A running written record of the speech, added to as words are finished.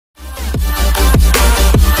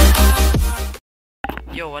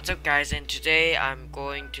Yo, what's up guys, and today I'm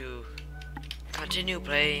going to continue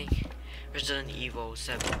playing Resident Evil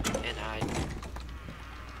 7 and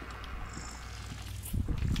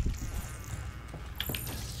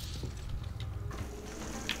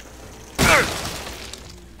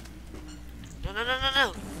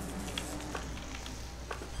No.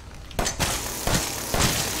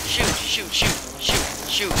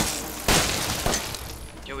 Shoot.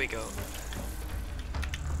 Here we go.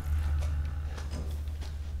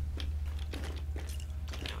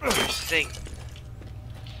 Thing,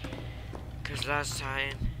 cause last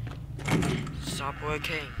time it stopped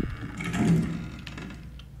working.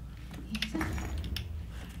 Ethan?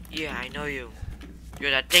 Yeah, I know you.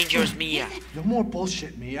 You're that dangerous Mia. No more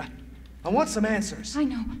bullshit, Mia. I want some answers. I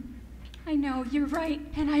know, you're right,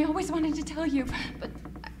 and I always wanted to tell you,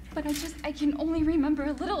 but I can only remember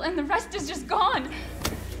a little, and the rest is just gone.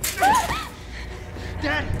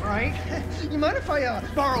 Dad, right? You mind if I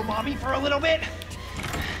borrow Mommy for a little bit?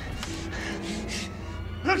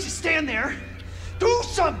 Why don't you stand there? Do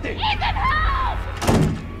something! Ethan, help!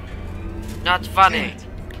 Not funny.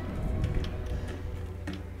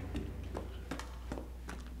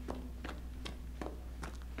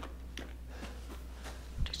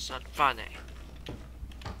 That's not funny.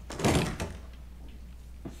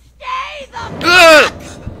 Stay the Ugh!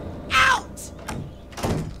 out!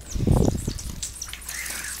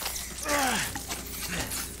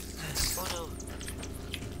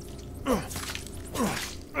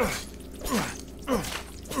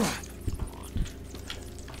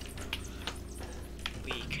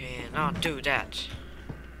 We cannot do that.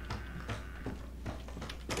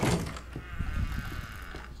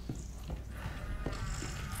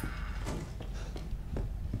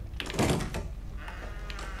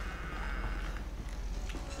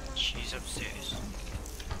 She's upstairs.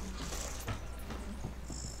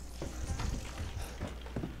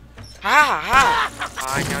 Ha!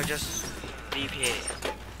 I now just leave here.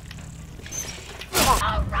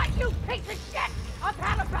 All right, you piece of shit! I've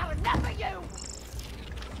had about enough of you!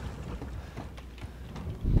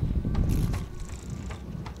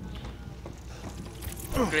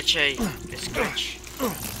 Glitchy. Let's glitch.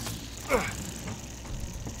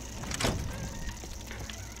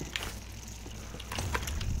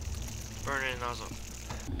 Burning nozzle.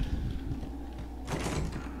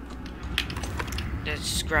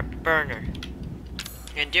 Let's grab the burner.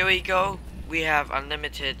 And there we go. We have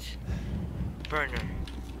unlimited burner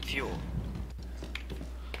fuel.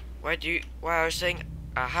 Why I was saying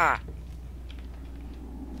aha?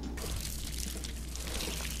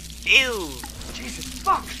 Ew! Jesus,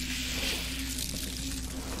 fuck!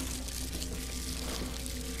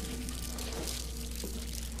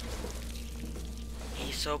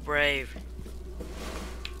 He's so brave.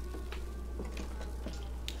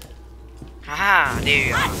 Haha, there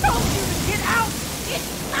you I are. told you to get out!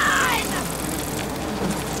 It's time!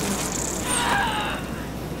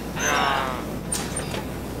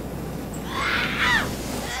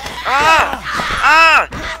 Ah!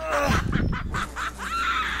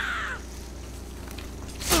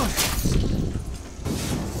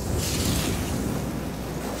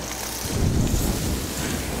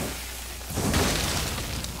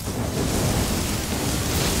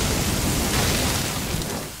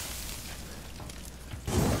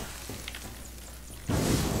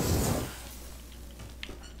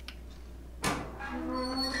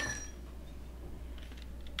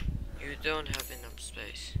 You don't have enough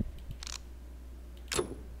space.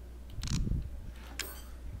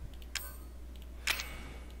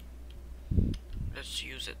 Let's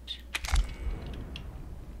use it.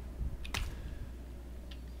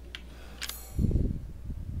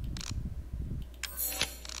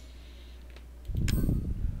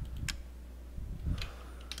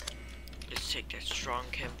 Let's take that strong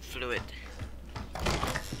chem fluid.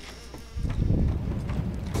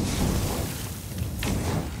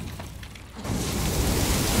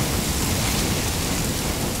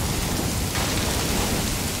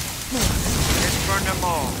 Let's burn them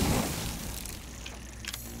all.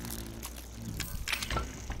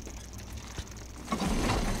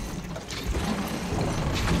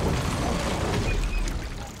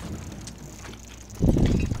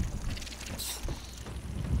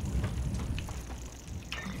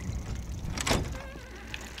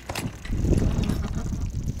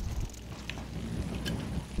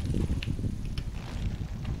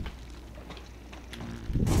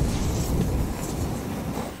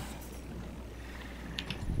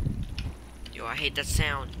 Yo, I hate that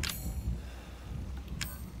sound.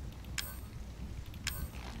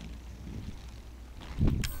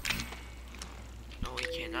 No, we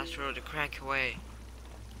cannot throw the crank away.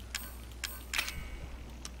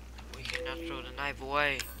 Cannot throw the knife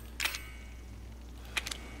away.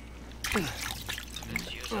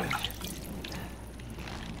 Let's use it.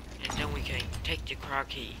 And then we can take the crowd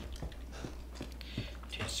key.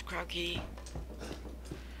 Just the crowd key.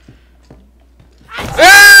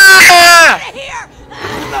 Ah! Here!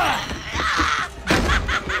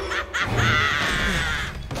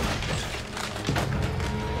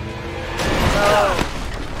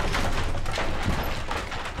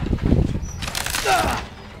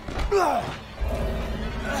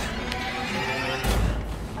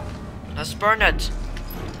 Let's burn it.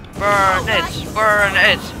 Burn it. Burn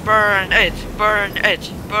it. Burn it. Burn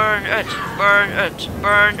it. Burn it. Burn it.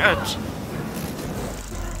 Burn it.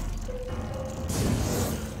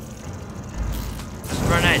 Let's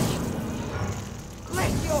burn it.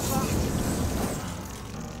 Bless your heart.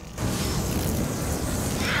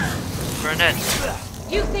 Burn it.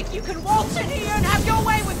 You think you can waltz in here and have your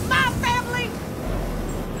way with my family?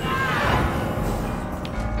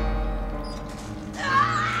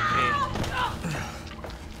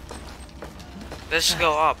 Let's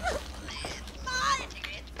go up.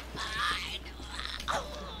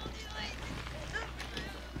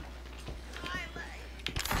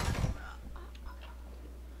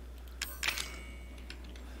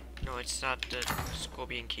 No, it's not the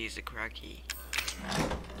scorpion key, it's the crack key.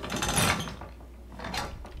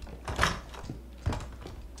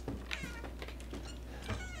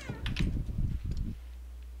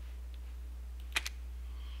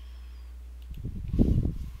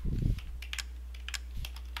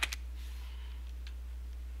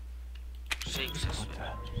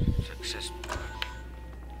 Successful.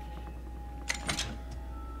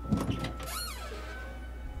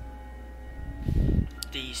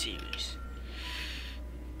 D series.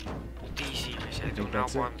 I do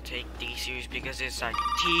not want to take D series because it's like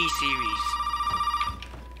T series.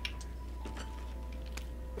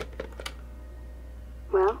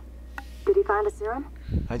 Well, did he find a serum?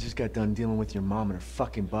 I just got done dealing with your mom and her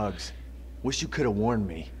fucking bugs. Wish you could have warned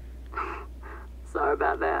me. Sorry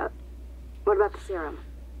about that. What about the serum?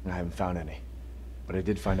 I haven't found any. But I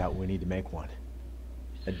did find out we need to make one.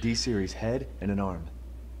 A D-series head and an arm.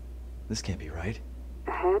 This can't be right.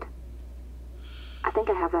 A head? I think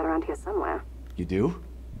I have that around here somewhere. You do?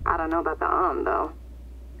 I don't know about the arm, though.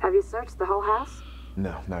 Have you searched the whole house?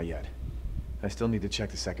 No, not yet. I still need to check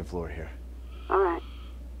the second floor here. All right.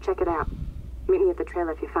 Check it out. Meet me at the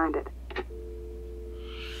trailer if you find it.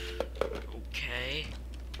 Okay.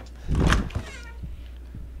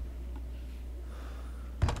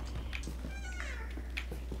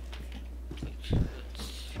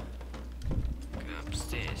 Let's go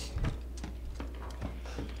upstairs.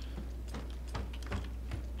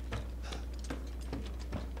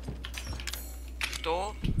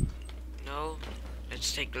 Door? No.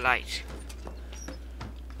 Let's take the light.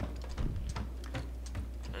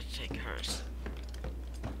 Let's take hers.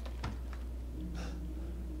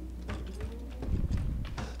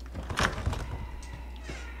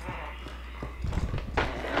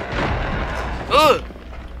 Ugh!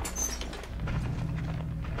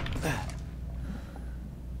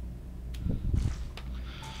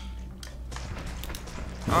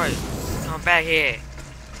 Alright, come back here.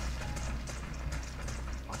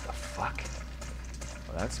 What the fuck?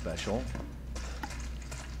 Well, that's special.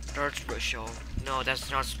 Not special. No, that's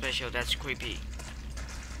not special. That's creepy.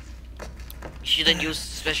 You shouldn't use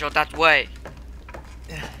special that way.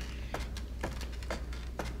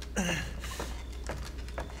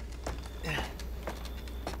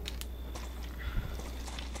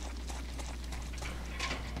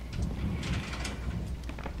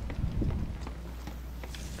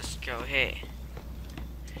 Let's go here.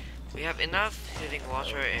 We have enough heating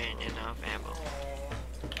water and enough ammo.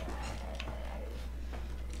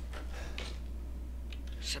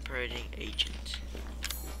 Separating agent.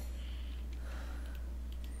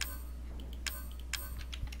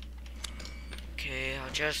 Okay,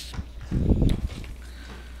 I'll just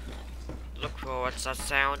look for what's that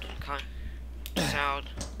sound.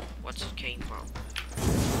 What's it came from?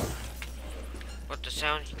 What the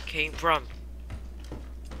sound came from?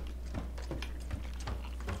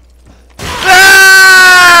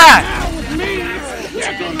 Ah!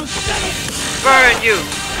 Burn you!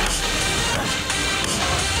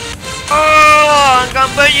 Oh, I'm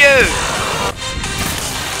gonna burn you!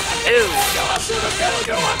 Ew!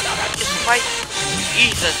 Just fight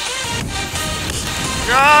Jesus!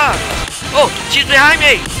 Ah! Oh, she's behind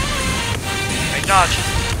me! I dodge.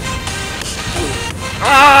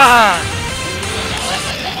 Ah!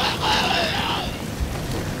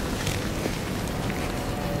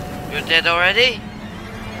 You're dead already?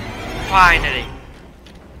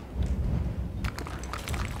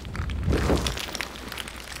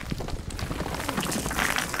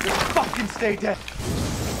 can stay dead.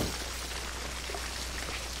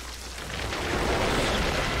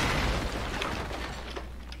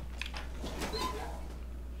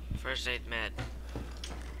 First aid med.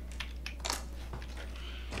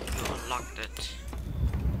 You unlocked it.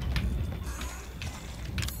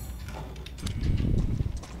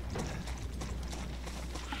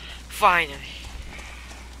 Finally.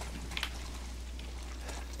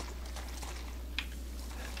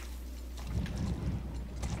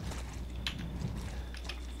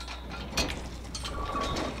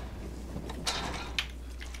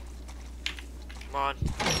 Come on.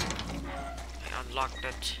 I unlocked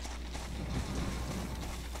it.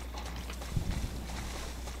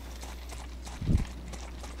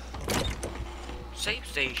 Save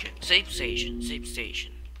station, save station, save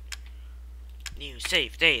station. New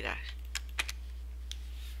save data.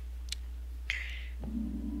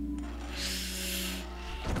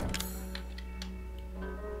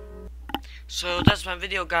 So that's my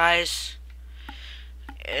video, guys,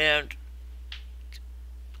 and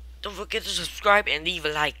don't forget to subscribe and leave a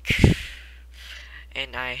like.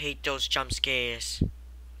 And I hate those jump scares.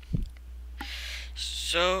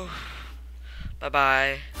 So bye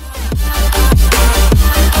bye.